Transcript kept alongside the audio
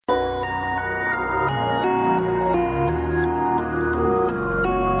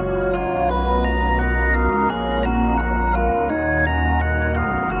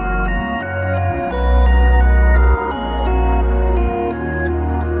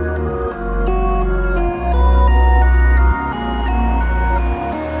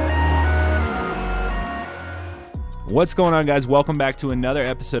What's going on, guys? Welcome back to another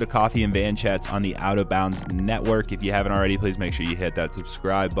episode of Coffee and Van Chats on the Out of Bounds Network. If you haven't already, please make sure you hit that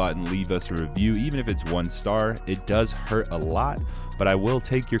subscribe button, leave us a review, even if it's 1 star. It does hurt a lot, but I will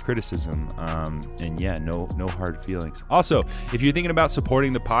take your criticism. And yeah, no hard feelings. Also, if you're thinking about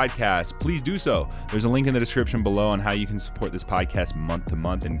supporting the podcast, please do so. There's a link in the description below on how you can support this podcast month to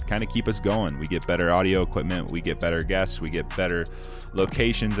month and kind of keep us going. We get better audio equipment, we get better guests, we get better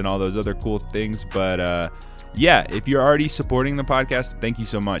locations and all those other cool things. But yeah, if you're already supporting the podcast, thank you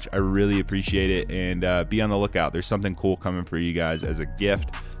so much. I really appreciate it. And be on the lookout. There's something cool coming for you guys as a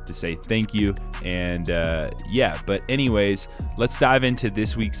gift to say thank you. And yeah, but anyways, let's dive into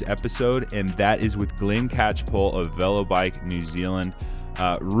this week's episode. And that is with Glenn Catchpole of Velobike New Zealand.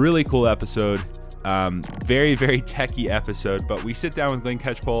 Really cool episode. Very, very techie episode. But we sit down with Glenn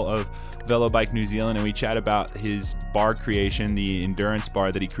Catchpole of Velobike New Zealand and we chat about his bar creation, the endurance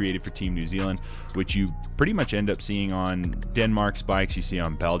bar that he created for Team New Zealand, which you pretty much end up seeing on Denmark's bikes, you see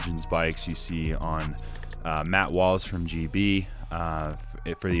on Belgian's bikes, you see on Matt Walls from GB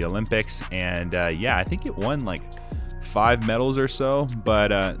for the Olympics. And yeah, I think it won like 5 medals or so,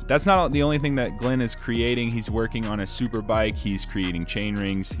 but that's not the only thing that Glenn is creating. He's working on a super bike, he's creating chain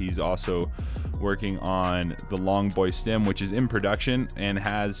rings, he's also working on the Longboy stem, which is in production and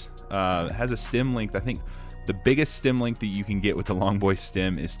has a stem length. I think the biggest stem length that you can get with the Longboy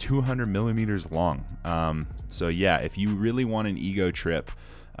stem is 200 millimeters long. So yeah, if you really want an ego trip,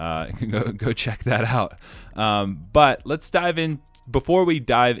 go check that out. But let's dive in. Before we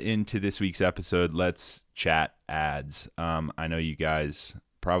dive into this week's episode, let's chat ads. I know you guys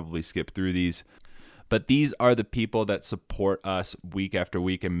probably skip through these, but these are the people that support us week after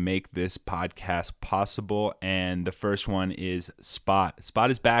week and make this podcast possible. And the first one is Spot.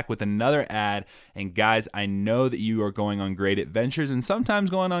 Spot is back with another ad. And guys, I know that you are going on great adventures, and sometimes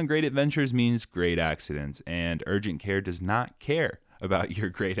going on great adventures means great accidents. And Urgent Care does not care about your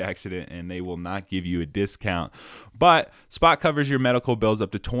great accident, and they will not give you a discount. But Spot covers your medical bills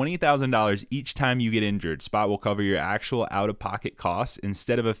up to $20,000 each time you get injured. Spot will cover your actual out-of-pocket costs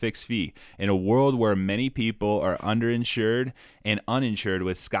instead of a fixed fee. In a world where many people are underinsured and uninsured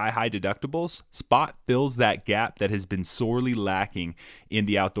with sky-high deductibles, Spot fills that gap that has been sorely lacking in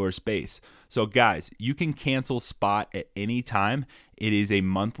the outdoor space. So guys, you can cancel Spot at any time. It is a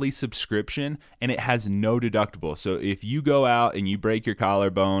monthly subscription and it has no deductible. So if you go out and you break your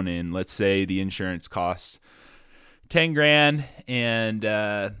collarbone and let's say the insurance costs 10 grand and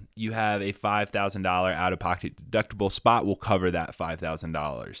you have a $5,000 out-of-pocket deductible, Spot will cover that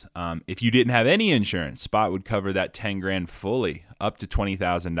 $5,000. If you didn't have any insurance, Spot would cover that 10 grand fully, up to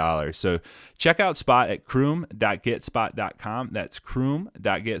 $20,000. So check out Spot at croom.getspot.com. That's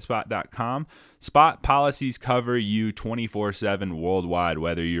croom.getspot.com. Spot policies cover you 24/7 worldwide,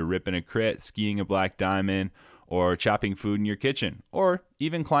 whether you're ripping a crit, skiing a black diamond, or chopping food in your kitchen, or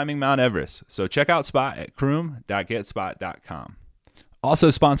even climbing Mount Everest. So check out Spot at croom.getspot.com. Also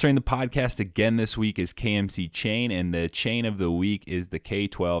sponsoring the podcast again this week is KMC Chain, and the chain of the week is the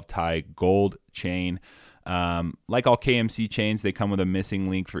K12 Tie Gold chain. Like all KMC chains, they come with a missing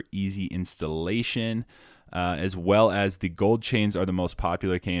link for easy installation, as well as the gold chains are the most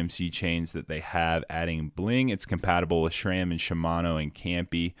popular KMC chains that they have, adding bling. It's compatible with SRAM and Shimano and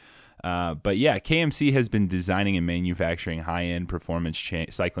Campy. But yeah, KMC has been designing and manufacturing high-end performance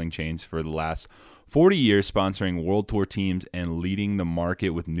cycling chains for the last 40 years, sponsoring World Tour teams and leading the market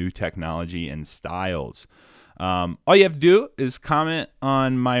with new technology and styles. All you have to do is comment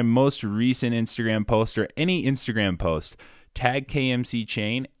on my most recent Instagram post or any Instagram post, tag KMC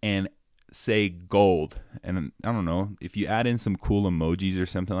Chain and say gold. And I don't know, if you add in some cool emojis or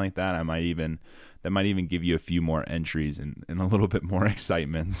something like that, that might even give you a few more entries and a little bit more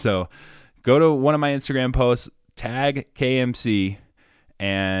excitement. So go to one of my Instagram posts, tag KMC,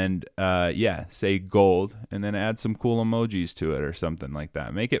 and yeah, say gold, and then add some cool emojis to it or something like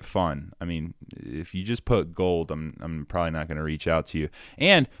that. Make it fun. I mean, if you just put gold, I'm probably not going to reach out to you.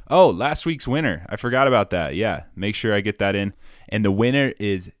 And last week's winner, I forgot about that. Yeah, make sure I get that in. And the winner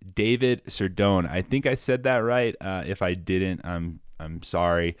is David Serdone. I think I said that right. If I didn't, I'm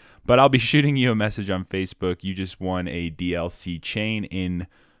sorry, but I'll be shooting you a message on Facebook. You just won a DLC chain in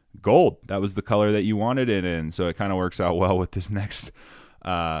gold. That was the color that you wanted it in, so it kind of works out well with this next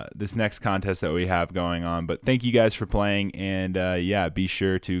contest that we have going on. But thank you guys for playing, and yeah, be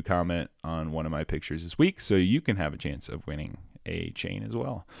sure to comment on one of my pictures this week so you can have a chance of winning a chain as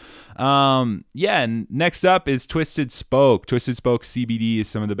well. Yeah, and next up is Twisted Spoke. Twisted Spoke CBD is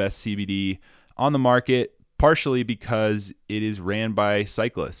some of the best CBD on the market, partially because it is ran by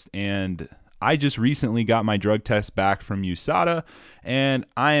cyclists, and I just recently got my drug test back from USADA, and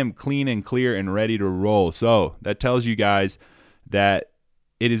I am clean and clear and ready to roll. So that tells you guys that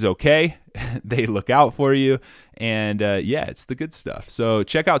it is okay. They look out for you, and it's the good stuff. So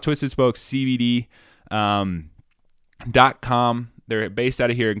check out Twisted Spokes CBD. .com. They're based out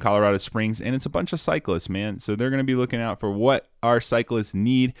of here in Colorado Springs, and it's a bunch of cyclists, man. So they're going to be looking out for what our cyclists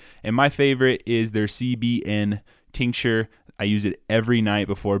need. And my favorite is their CBN tincture. I use it every night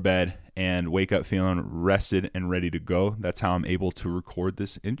before bed and wake up feeling rested and ready to go. That's how I'm able to record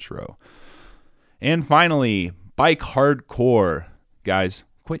this intro. And finally, Bike Hardcore. Guys,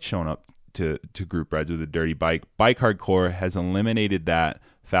 quit showing up to group rides with a dirty bike. Bike Hardcore has eliminated that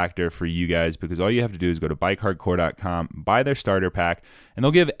factor for you guys, because all you have to do is go to bikehardcore.com, buy their starter pack, and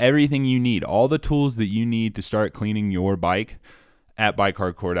they'll give everything you need, all the tools that you need to start cleaning your bike at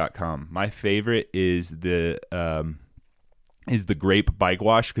bikehardcore.com. My favorite is the grape bike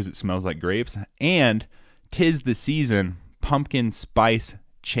wash, because it smells like grapes, and 'tis the season pumpkin spice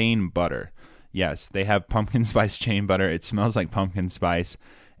chain butter. Yes, they have pumpkin spice chain butter. It smells like pumpkin spice.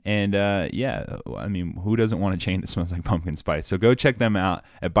 And I mean, who doesn't want a chain that smells like pumpkin spice? So go check them out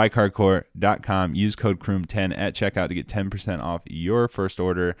at bikehardcore.com. Use code CROOM10 at checkout to get 10% off your first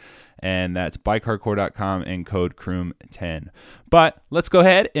order. And that's bikehardcore.com and code CROOM10. But let's go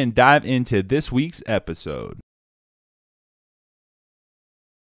ahead and dive into this week's episode.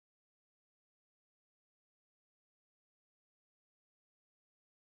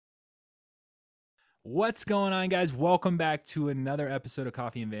 What's going on, guys? Welcome back to another episode of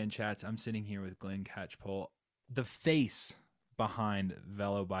Coffee and Van Chats. I'm sitting here with Glenn Catchpole, the face behind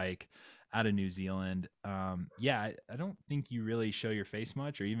Velobike out of New Zealand. I don't think you really show your face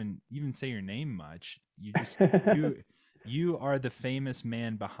much, or even say your name much. You just you are the famous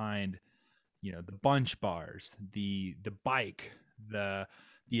man behind, the bunch bars, the bike, the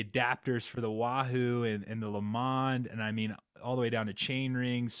adapters for the Wahoo and the Le Mans, and I mean all the way down to chain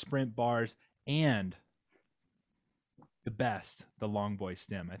rings, sprint bars, and the long boy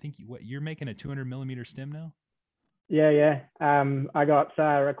stem. I think you're making a 200 millimeter stem now. Yeah. I got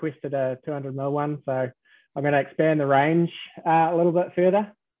requested a 200 mil one, so I'm going to expand the range a little bit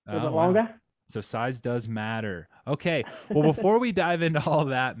further, a little bit longer. Wow. So size does matter. Okay. Well, before we dive into all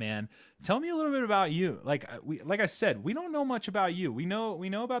that, man, tell me a little bit about you. Like I said, we don't know much about you. We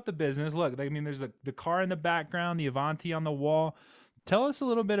know about the business. Look, I mean, there's the car in the background, the Avanti on the wall. Tell us a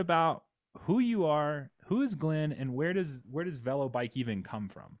little bit about who you are, who is Glenn, and where does Velobike even come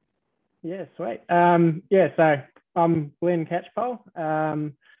from? Yeah, sweet. So I'm Glenn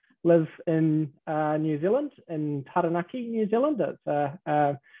Catchpole. Live in New Zealand, in Taranaki, New Zealand. It's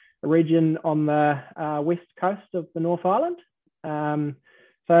a region on the west coast of the North Island.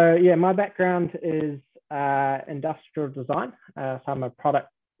 My background is industrial design. So I'm a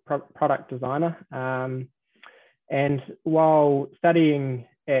product designer. And while studying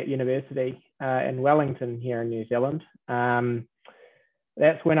at university in Wellington here in New Zealand,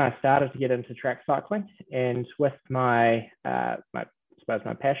 that's when I started to get into track cycling. And with my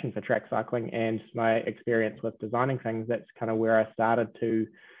passion for track cycling and my experience with designing things, that's kind of where I started to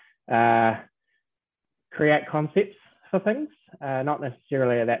create concepts for things, not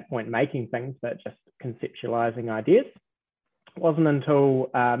necessarily at that point making things, but just conceptualizing ideas. It wasn't until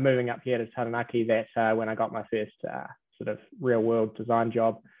moving up here to Taranaki that when I got my first sort of real world design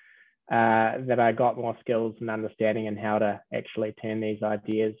job, that I got more skills and understanding in how to actually turn these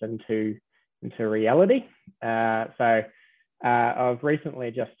ideas into reality. So I've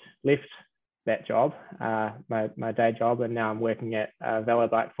recently just left that job, my day job, and now I'm working at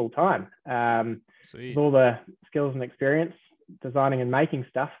Velobike full time. With all the skills and experience designing and making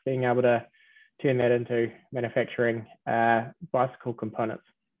stuff, being able to turn that into manufacturing bicycle components.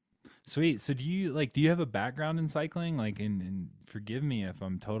 Sweet. So do you have a background in cycling? Like, and forgive me if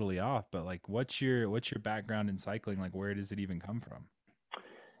I'm totally off, but like, what's your background in cycling? Like, where does it even come from?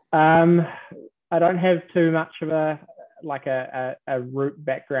 I don't have too much of a root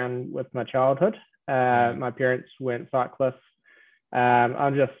background with my childhood. My parents weren't cyclists.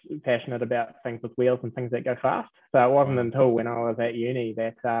 I'm just passionate about things with wheels and things that go fast. So it wasn't until when I was at uni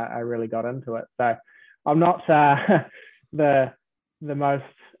that I really got into it. So I'm not the most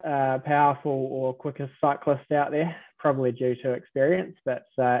powerful or quickest cyclist out there, probably due to experience, but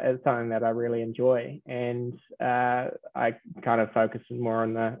it's something that I really enjoy. And I kind of focus more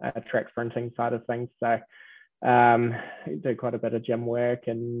on the track sprinting side of things. So do quite a bit of gym work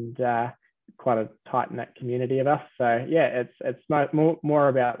and quite a tight-knit community of us. So yeah, it's more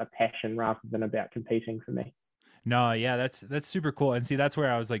about the passion rather than about competing for me. No, yeah, that's super cool. And see, that's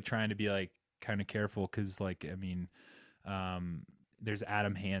where I was like trying to be like kind of careful, because like, I mean, there's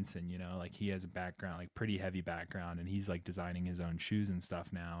Adam Hansen, you know, like he has a background, like pretty heavy background, and he's like designing his own shoes and stuff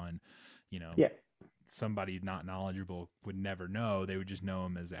now. And, you know, Yeah. somebody not knowledgeable would never know. They would just know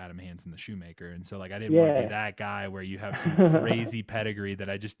him as Adam Hansen, the shoemaker. And so like, I didn't want to be Yeah. that guy where you have some crazy pedigree that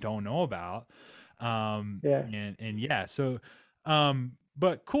I just don't know about. Yeah. And yeah, so,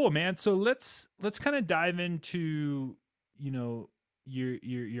 but cool, man. So let's kind of dive into, you know,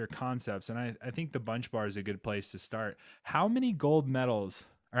 your concepts. And I think the Bunch Bar is a good place to start. How many gold medals,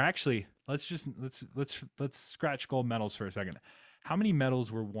 or actually let's scratch gold medals for a second. How many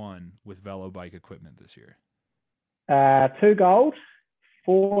medals were won with Velo bike equipment this year? 2 gold,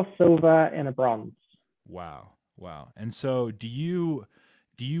 4 silver, and a bronze. Wow. And so do you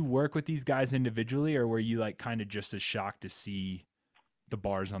work with these guys individually, or were you like kind of just as shocked to see the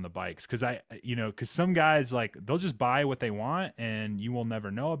bars on the bikes? Because because some guys, like, they'll just buy what they want and you will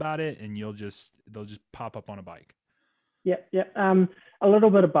never know about it, and they'll just pop up on a bike. Yeah, yeah. A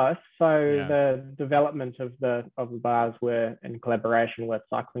little bit of both. So Yeah. the development of the bars were in collaboration with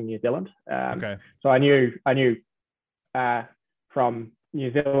Cycling New Zealand. Okay. So I knew from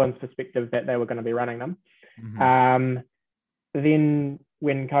New Zealand's perspective that they were going to be running them. Mm-hmm. Then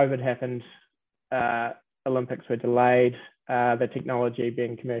when COVID happened, Olympics were delayed. The technology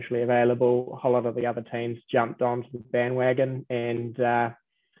being commercially available, a whole lot of the other teams jumped onto the bandwagon and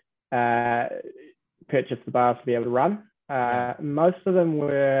purchased the bars to be able to run. Most of them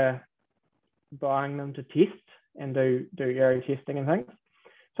were buying them to test and do aero testing and things.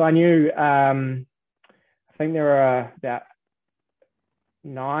 So I knew, I think there were about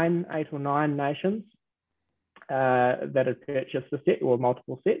 8 or 9 nations that had purchased the set or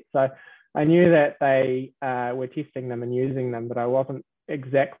multiple sets. So I knew that they were testing them and using them, but I wasn't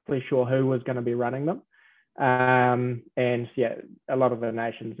exactly sure who was going to be running them. And yeah, a lot of the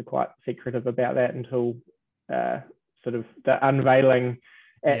nations are quite secretive about that until sort of the unveiling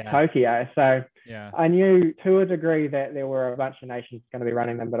at Tokyo. So I knew to a degree that there were a bunch of nations going to be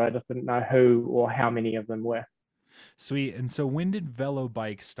running them, but I just didn't know who or how many of them were. Sweet. And so when did Velo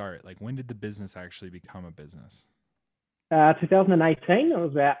Bike start? Like, when did the business actually become a business? 2018. It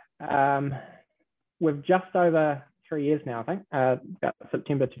was about, we've just over 3 years now, I think, about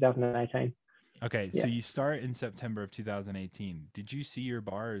September 2018. Okay, so you start in September of 2018. Did you see your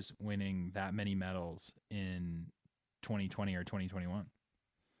bars winning that many medals in 2020 or 2021?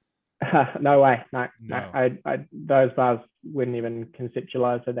 No way. No. Those bars weren't even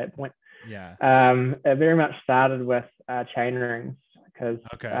conceptualized at that point. Yeah. It very much started with chain rings because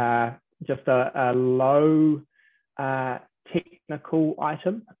just a low technical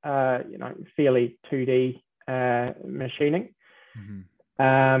item, fairly 2D machining.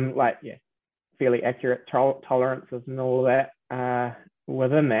 Mm-hmm. Fairly accurate tolerances and all of that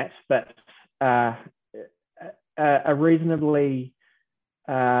within that, but a reasonably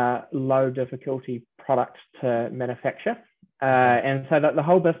low difficulty product to manufacture. And so that the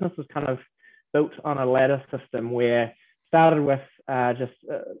whole business was kind of built on a ladder system where started with just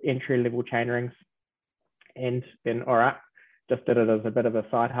entry level chain rings, and then just did it as a bit of a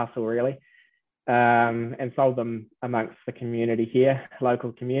side hustle really. And sold them amongst the community here,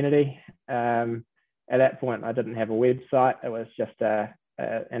 local community. At that point, I didn't have a website. It was just an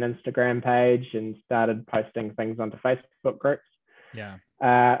Instagram page, and started posting things onto Facebook groups. Yeah.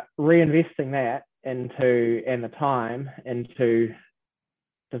 Reinvesting that into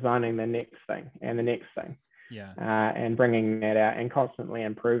designing the next thing and the next thing. Yeah. And bringing that out and constantly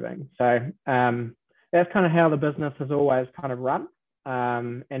improving. So that's kind of how the business has always kind of run.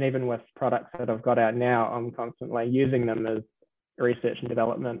 And even with products that I've got out now, I'm constantly using them as research and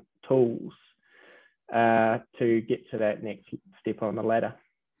development tools to get to that next step on the ladder.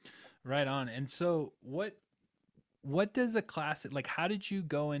 Right on. And so what does a classic, like, how did you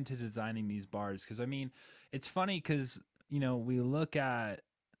go into designing these bars? Because I mean, it's funny because, we look at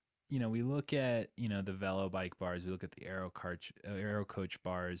the Velo bike bars, we look at the Aero Coach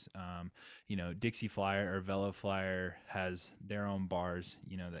bars. Dixie Flyer or Velo Flyer has their own bars,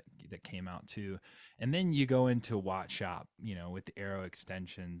 that came out too. And then you go into Watt Shop, with the Aero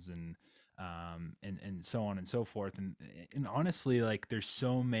extensions and so on and so forth. And honestly, like, there's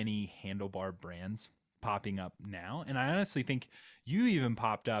so many handlebar brands popping up now. And I honestly think you even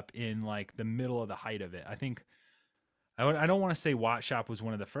popped up in like the middle of the height of it. I think I don't want to say Watt Shop was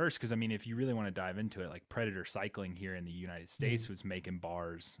one of the first, because I mean, if you really want to dive into it, like Predator Cycling here in the United States was making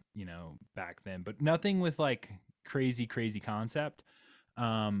bars, back then, but nothing with like crazy concept.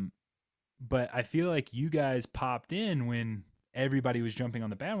 But I feel like you guys popped in when everybody was jumping on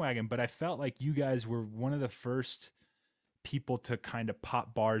the bandwagon, but I felt like you guys were one of the first people to kind of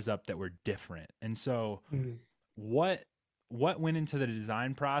pop bars up that were different. And so what what went into the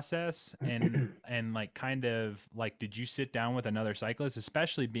design process, and like kind of like, did you sit down with another cyclist,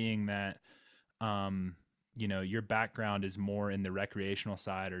 especially being that, you know, your background is more in the recreational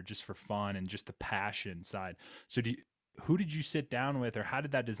side or just for fun and just the passion side. So who did you sit down with, or how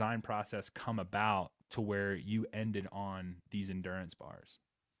did that design process come about to where you ended on these endurance bars?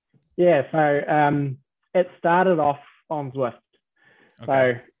 Yeah, so it started off on Zwift. Okay.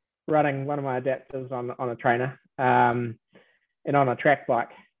 So running one of my adapters on a trainer, and on a track bike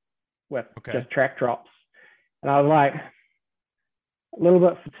with Okay. just track drops. And I was like a little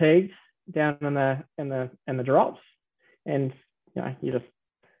bit fatigued down in the drops. And you know, you just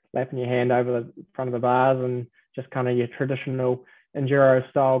lapping your hand over the front of the bars and just kind of your traditional enduro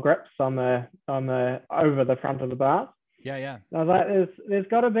style grips on the over the front of the bars. Yeah, yeah. And I was like, there's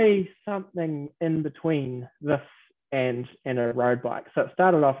got to be something in between this and a road bike. So it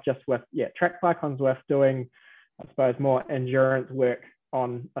started off just with track bike on Zwift, doing I suppose more endurance work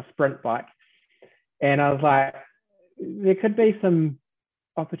on a sprint bike. And I was like, there could be some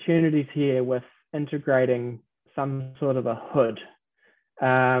opportunities here with integrating some sort of a hood.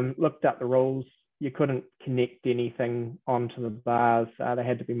 Looked up the rules. You couldn't connect anything onto the bars. They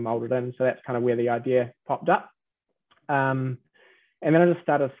had to be molded in. So that's kind of where the idea popped up. And then I just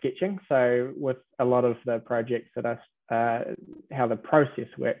started sketching. So with a lot of the projects that how the process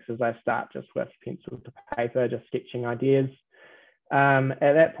works is I start just with pencil to paper, just sketching ideas. At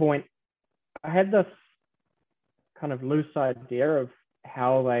that point, I had this kind of loose idea of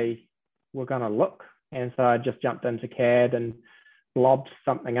how they were going to look. And so I just jumped into CAD and blobbed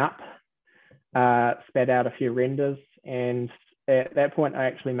something up, spat out a few renders. And at that point, I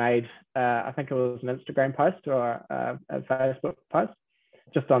actually made, I think it was an Instagram post or a Facebook post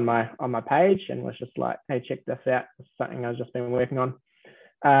just on my page, and was just like, hey, check this out. It's something I've just been working on.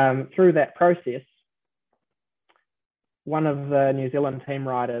 Through that process, one of the New Zealand team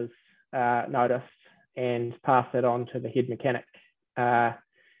riders noticed and passed it on to the head mechanic.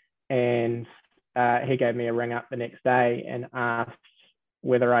 And he gave me a ring up the next day and asked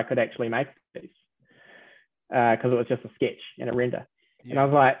whether I could actually make these, because it was just a sketch and a render. Yeah. And I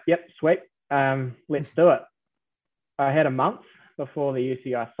was like, yep, sweet, let's do it. I had a month before the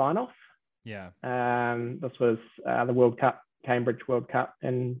UCI sign off. Yeah. This was the World Cup, Cambridge World Cup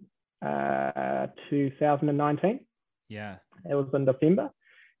in 2019. Yeah. It was in December,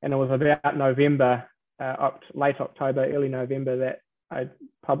 and it was about November, late October, early November that I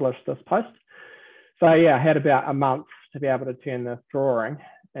published this post. So yeah, I had about a month to be able to turn this drawing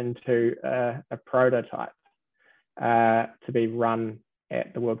into a prototype to be run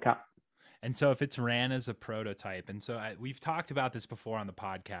at the World Cup. And so if it's ran as a prototype, and so we've talked about this before on the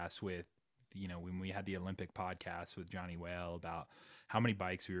podcast with, you know, when we had the Olympic podcast with Johnny Whale about how many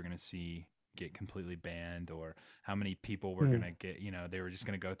bikes we were going to see get completely banned, or how many people were going to get, you know, they were just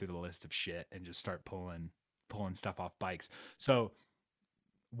going to go through the list of shit and just start pulling stuff off bikes. So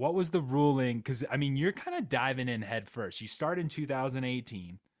what was the ruling? Because I mean, you're kind of diving in head first. You start in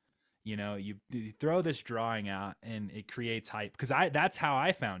 2018. You know, you throw this drawing out and it creates hype. Because that's how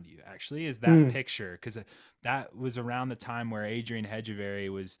I found you, actually, is that picture. Because that was around the time where Adrian Hedgevery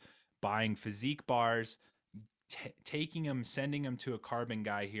was buying physique bars, taking them, sending them to a carbon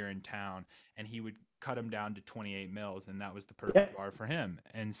guy here in town, and he would cut them down to 28 mils, and that was the perfect bar for him.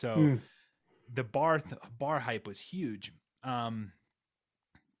 And so the bar hype was huge.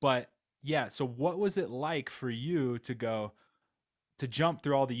 But yeah, so what was it like for you to jump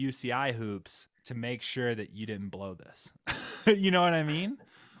through all the UCI hoops to make sure that you didn't blow this? You know what I mean?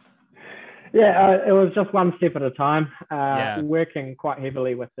 Yeah, it was just one step at a time, working quite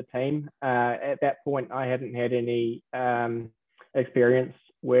heavily with the team. At that point, I hadn't had any experience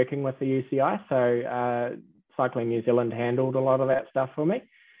working with the UCI, so Cycling New Zealand handled a lot of that stuff for me.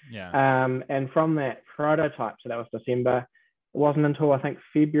 Yeah. And from that prototype, so that was December, it wasn't until I think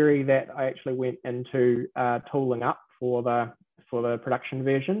February that I actually went into tooling up for the production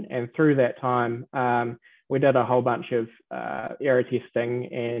version. And through that time, we did a whole bunch of aero testing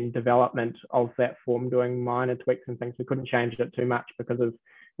and development of that form, doing minor tweaks and things. We couldn't change it too much because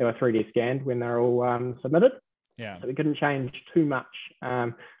they were 3D scanned when they're all submitted. Yeah. So we couldn't change too much.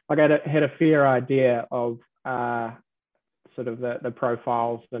 Like I had a fair idea of sort of the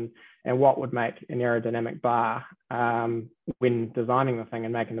profiles and what would make an aerodynamic bar when designing the thing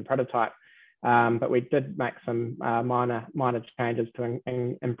and making the prototype. But we did make some minor changes to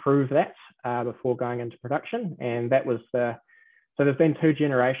improve that before going into production. And that was so there's been two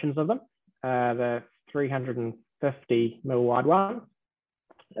generations of them. The 350 mil wide one,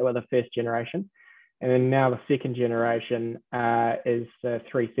 they were the first generation. And then now the second generation is the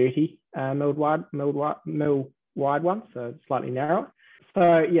 330 mil wide one, so slightly narrower.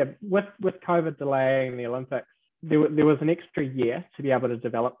 So yeah, with COVID delaying the Olympics, there was an extra year to be able to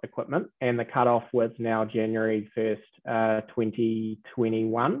develop equipment, and the cutoff was now January 1st,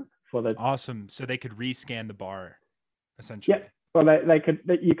 2021 for the. Awesome. So they could rescan the bar, essentially. Yep. Well,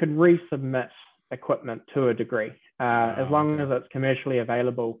 you could resubmit equipment to a degree, as long as it's commercially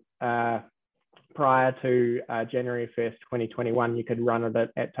available. Prior to January 1st, 2021, you could run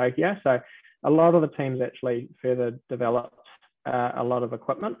it at Tokyo. So a lot of the teams actually further developed a lot of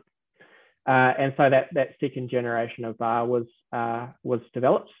equipment. And so that second generation of bar was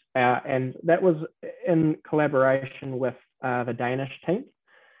developed, and that was in collaboration with the Danish team,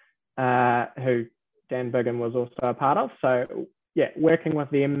 who Dan Bigham was also a part of. So yeah, working with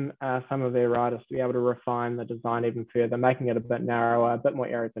them, some of their riders to be able to refine the design even further, making it a bit narrower, a bit more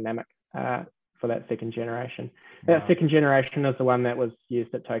aerodynamic for that second generation. Wow. That second generation is the one that was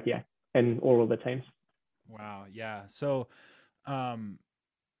used at Tokyo in all of the teams. Wow. Yeah. So,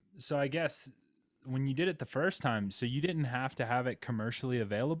 so I guess when you did it the first time, so you didn't have to have it commercially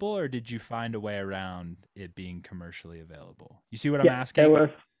available, or did you find a way around it being commercially available? You see what I'm asking? It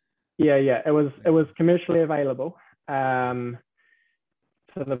was commercially available, to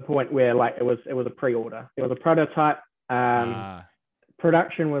the point where like it was a pre-order. There was a prototype.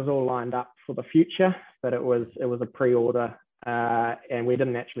 Production was all lined up for the future, but it was a pre-order, and we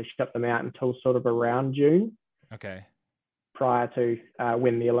didn't actually ship them out until sort of around June. Okay. Prior to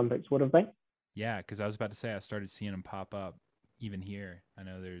when the Olympics would have been. Yeah, because I was about to say I started seeing them pop up even here. I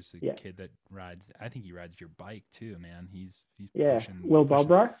know there's a kid that rides. I think he rides your bike too, man. He's pushing. Will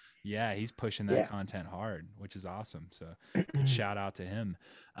Bobro. Yeah, he's pushing that content hard, which is awesome. So good shout out to him.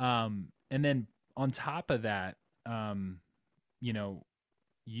 And then on top of that, you know,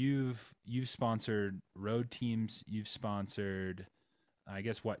 you've sponsored road teams. You've sponsored, I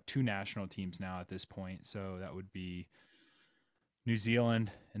guess, 2 national teams now at this point. So that would be New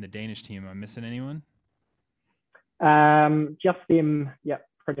Zealand and the Danish team. Am I missing anyone? Just them. Yep.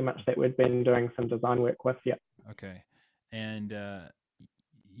 Pretty much that we've been doing some design work with. Yep. Okay. And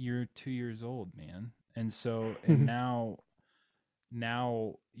you're 2 years old, man. And so, and now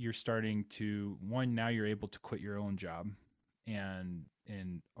you're starting to, now you're able to quit your own job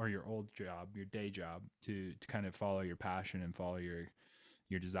or your old job, your day job, to kind of follow your passion and follow your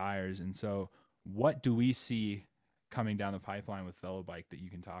desires. And so what do we see coming down the pipeline with VeloBike that you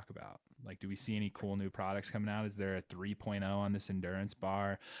can talk about? Like, do we see any cool new products coming out? Is there a 3.0 on this endurance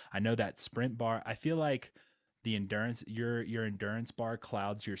bar? I know that sprint bar, I feel like the endurance, your endurance bar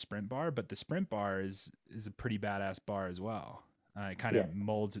clouds your sprint bar, but the sprint bar is a pretty badass bar as well. It kind of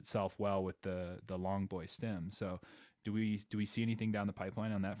molds itself well with the long boy stem. So do we see anything down the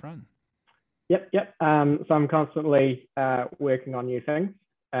pipeline on that front? Yep. So I'm constantly working on new things.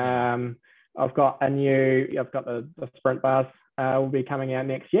 I've got the sprint bars will be coming out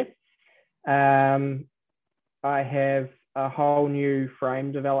next year. I have a whole new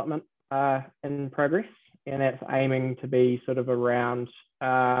frame development in progress, and that's aiming to be sort of around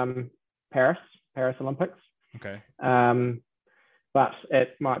Paris Olympics. Okay. But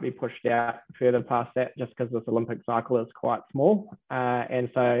it might be pushed out further past that just because this Olympic cycle is quite small. And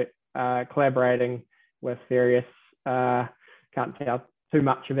so collaborating with various, can't tell too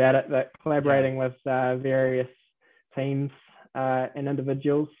much about it, but collaborating with various teams and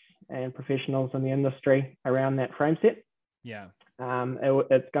individuals and professionals in the industry around that frame set. Yeah.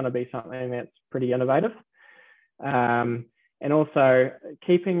 It's going to be something that's pretty innovative. And also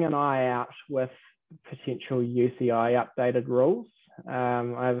keeping an eye out with potential UCI updated rules.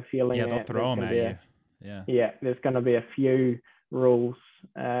 I have a feeling they'll throw them at you. Yeah, there's going to be a few rules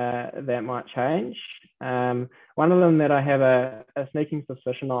that might change. One of them that I have a sneaking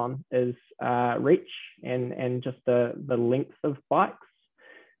suspicion on is reach and just the length of bikes.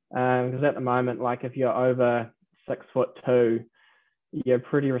 Because at the moment, like if you're over 6'2", you're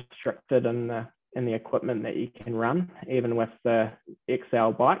pretty restricted in the equipment that you can run, even with the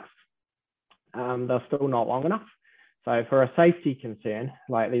XL bikes. They're still not long enough. So for a safety concern,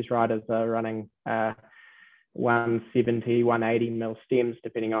 like these riders are running 170, 180 mil stems,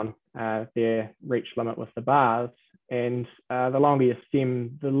 depending on their reach limit with the bars. And the longer your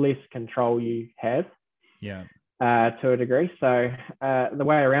stem, the less control you have. Yeah. To a degree. So the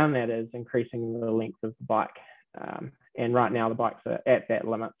way around that is increasing the length of the bike. And right now the bikes are at that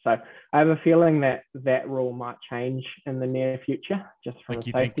limit. So I have a feeling that rule might change in the near future, just from a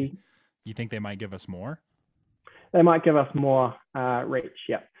safety. You think they might give us more? They might give us more reach,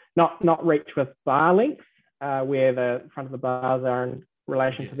 yeah. Not reach with bar length, where the front of the bars are in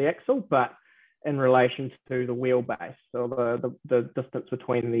relation to the axle, but in relation to the wheelbase, or the distance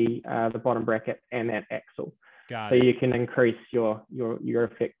between the bottom bracket and that axle. Got so it. you can increase your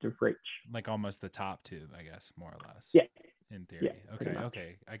effective reach. Like almost the top tube, I guess, more or less. Yeah, In yeah, theory. pretty Okay, much.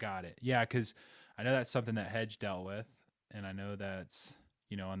 okay. I got it. Yeah, because I know that's something that Hedge dealt with. And I know that's,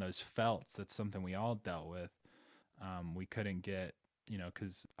 on those felts, that's something we all dealt with. We couldn't get,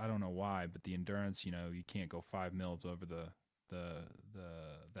 because I don't know why, but the endurance, you can't go 5 mils over the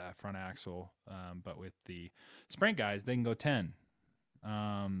that front axle. But with the sprint guys, they can go 10.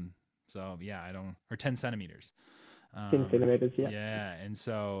 So yeah, I don't, or 10 centimeters. 10 centimeters, yeah. Yeah, and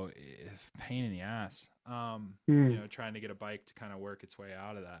so pain in the ass. Mm. Trying to get a bike to kind of work its way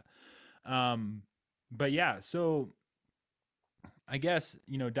out of that. But yeah, so I guess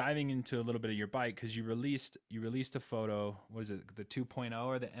diving into a little bit of your bike, because you released a photo. Was it the 2.0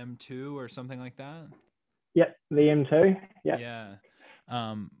 or the M2 or something like that? Yep, the M2. Yep. Yeah.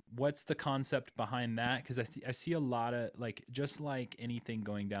 What's the concept behind that? Because I see a lot of, like, just like anything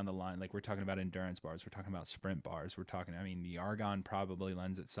going down the line, like we're talking about endurance bars, we're talking about sprint bars, I mean, the Argon probably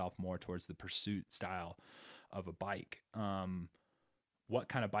lends itself more towards the pursuit style of a bike. What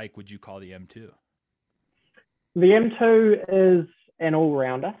kind of bike would you call the M2? The M2 is an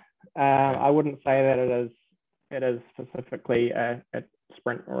all-rounder. Okay. I wouldn't say that it is specifically a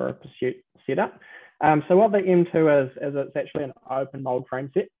sprint or a pursuit setup. So what the M2 is it's actually an open mold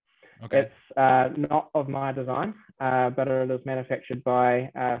frame set. Okay. It's not of my design, but it is manufactured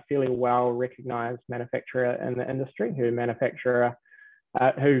by a fairly well-recognized manufacturer in the industry who manufacture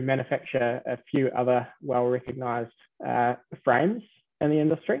a few other well-recognized frames in the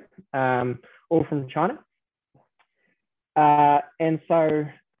industry, all from China. And so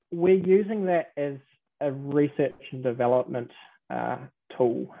we're using that as a research and development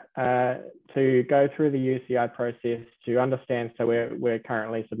tool to go through the UCI process to understand. So we're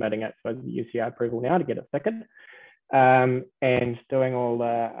currently submitting it for the UCI approval now to get it fitted, and doing all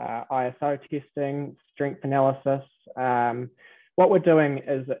the ISO testing, strength analysis. What we're doing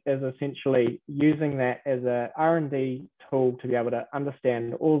is essentially using that as a R&D tool to be able to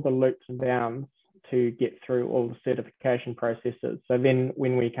understand all the loops and bounds to get through all the certification processes. So then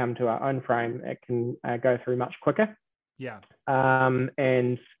when we come to our own frame, it can go through much quicker. Yeah.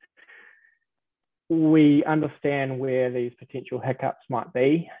 And we understand where these potential hiccups might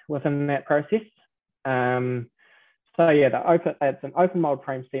be within that process. So yeah, it's an open mold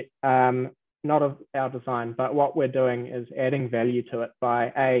frame set, not of our design, but what we're doing is adding value to it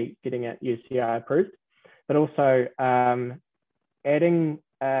by getting it UCI approved, but also adding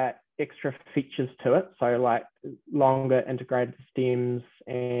extra features to it. So like longer integrated stems,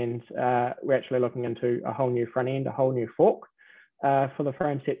 and we're actually looking into a whole new front end, a whole new fork for the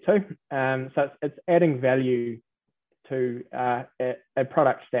frame set too. So it's adding value to a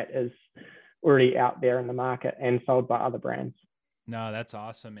product that is already out there in the market and sold by other brands. No, that's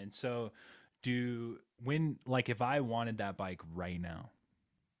awesome. And so if I wanted that bike right now,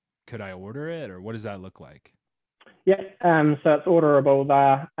 could I order it, or what does that look like? Yeah, so it's orderable.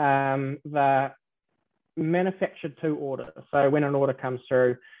 The manufactured to order. So when an order comes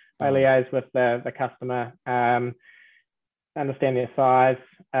through, I liaise with the customer, understand their size,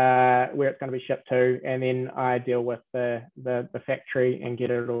 where it's going to be shipped to, and then I deal with the factory and get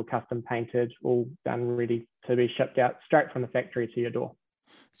it all custom painted, all done, ready to be shipped out straight from the factory to your door.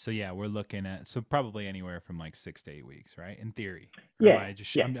 So yeah, we're looking at probably anywhere from like 6 to 8 weeks, right? In theory. Or yeah.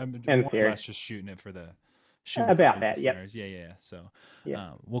 I'm more or less just shooting it for the about that. Yeah. Yeah. So,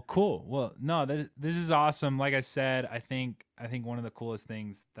 well, cool. Well, no, this is awesome. Like I said, I think one of the coolest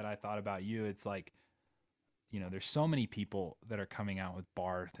things that I thought about you, it's like, there's so many people that are coming out with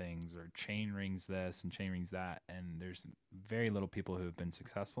bar things or chain rings this and chain rings that, and there's very little people who have been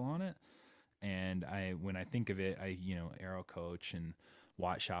successful on it. And when I think of it, Aero Coach and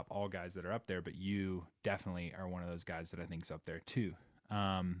Watt Shop, all guys that are up there, but you definitely are one of those guys that I think is up there too.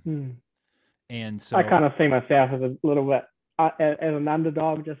 And so I kind of see myself as a little bit as an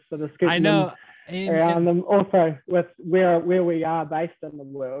underdog, just sort of scooting around them. Also, with where we are based in the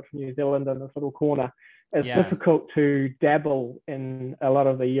world, New Zealand in this little corner, it's difficult to dabble in a lot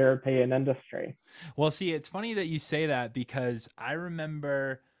of the European industry. Well, see, it's funny that you say that, because I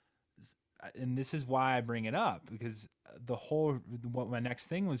remember, and this is why I bring it up, because what my next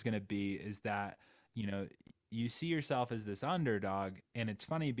thing was going to be is that, you see yourself as this underdog. And it's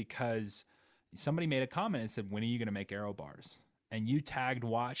funny because somebody made a comment and said, when are you going to make aero bars? And you tagged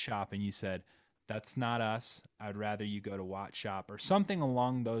Watt Shop and you said, that's not us. I'd rather you go to Watt Shop, or something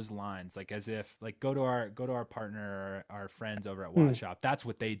along those lines. Like, as if, like, go to our partner, or our friends over at Watt Shop. That's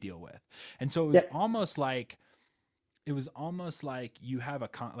what they deal with. And so it was almost like you have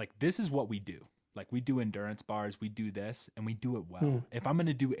like, this is what we do. Like, we do endurance bars, we do this, and we do it well. If I'm going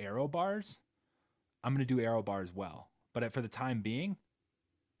to do aero bars, I'm going to do aero bars well. But for the time being,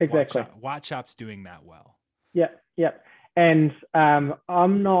 Exactly. Watt Shop's doing that well. Yeah, yeah. And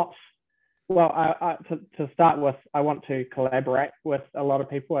I'm not, well, to start with, I want to collaborate with a lot of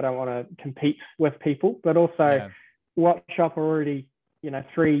people. I don't want to compete with people, but also Watt Shop already,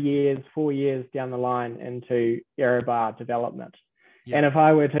 3 years, 4 years down the line into aero bar development. Yeah. And if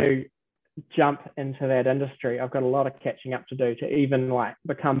I were to jump into that industry, I've got a lot of catching up to do to even like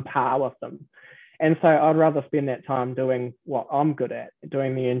become par with them. And so I'd rather spend that time doing what I'm good at,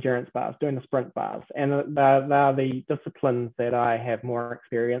 doing the endurance bars, doing the sprint bars. And they're the disciplines that I have more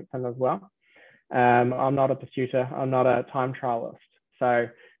experience in as well. I'm not a pursuiter. I'm not a time trialist. So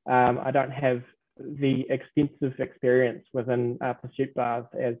I don't have the extensive experience within pursuit bars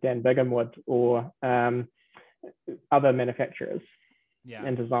as Dan Bigham would, or other manufacturers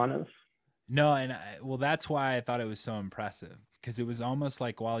and designers. No, and that's why I thought it was so impressive, because it was almost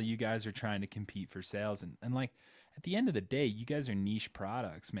like while you guys are trying to compete for sales, and like at the end of the day, you guys are niche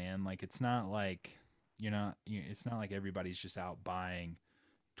products, man. Like it's not like it's not like everybody's just out buying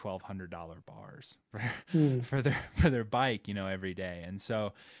 $1,200 bars for their bike, every day. And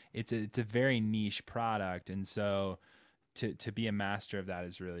so it's a very niche product, and so to be a master of that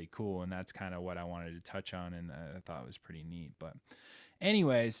is really cool, and that's kind of what I wanted to touch on, and I thought it was pretty neat. But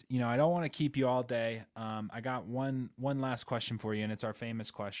anyways, I don't want to keep you all day. I got one last question for you, and it's our famous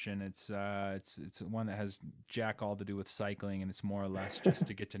question. It's one that has jack all to do with cycling, and it's more or less just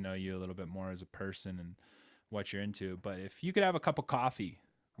to get to know you a little bit more as a person and what you're into. But if you could have a cup of coffee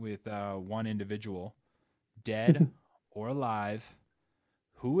with one individual, dead or alive,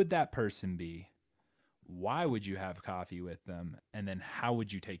 who would that person be? Why would you have coffee with them? And then how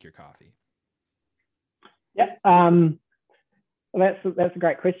would you take your coffee? Yeah. Well, that's a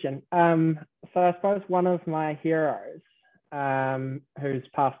great question. So I suppose one of my heroes who's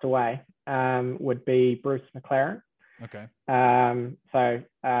passed away would be Bruce McLaren. Okay. So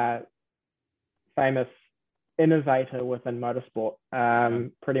famous innovator within motorsport,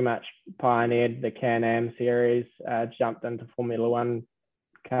 pretty much pioneered the Can-Am series, jumped into Formula One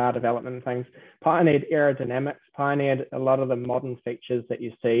car development and things, pioneered aerodynamics, pioneered a lot of the modern features that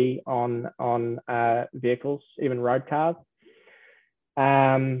you see on vehicles, even road cars.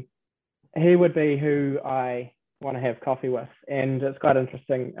 He would be who I want to have coffee with. And it's quite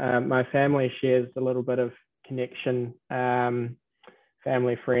interesting. My family shares a little bit of connection,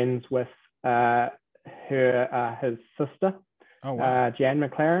 family friends with his sister, oh, wow. Jan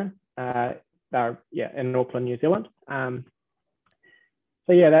McLaren. They're in Auckland, New Zealand.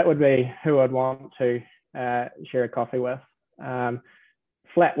 So that would be who I'd want to share a coffee with.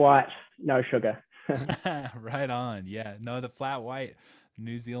 Flat white, no sugar. Right on. Yeah. No, the flat white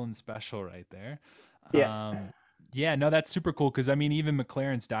New Zealand special right there. Yeah. No, that's super cool. Cause I mean, even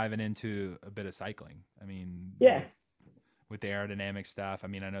McLaren's diving into a bit of cycling. I mean, with the aerodynamic stuff. I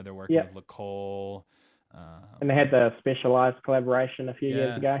mean, I know they're working with LeCole. And they had the Specialized collaboration a few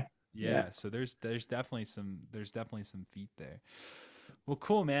years ago. Yeah. So there's definitely some feat there. Well,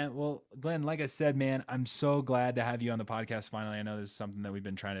 cool, man. Well, Glenn, like I said, man, I'm so glad to have you on the podcast finally. I know this is something that we've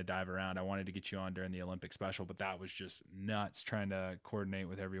been trying to dive around. I wanted to get you on during the Olympic special, but that was just nuts trying to coordinate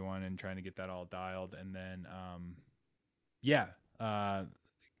with everyone and trying to get that all dialed. And then,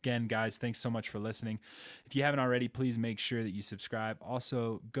 again, guys, thanks so much for listening. If you haven't already, please make sure that you subscribe.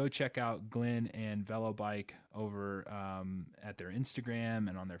 Also, go check out Glenn and Velobike over at their Instagram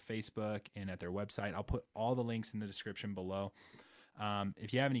and on their Facebook and at their website. I'll put all the links in the description below.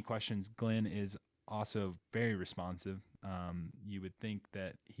 If you have any questions, Glenn is also very responsive. You would think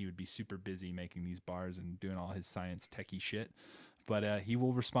that he would be super busy making these bars and doing all his science techie shit, but he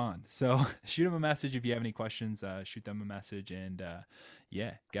will respond. So shoot him a message if you have any questions. Shoot them a message. And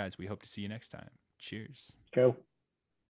guys, we hope to see you next time. Cheers. Cool.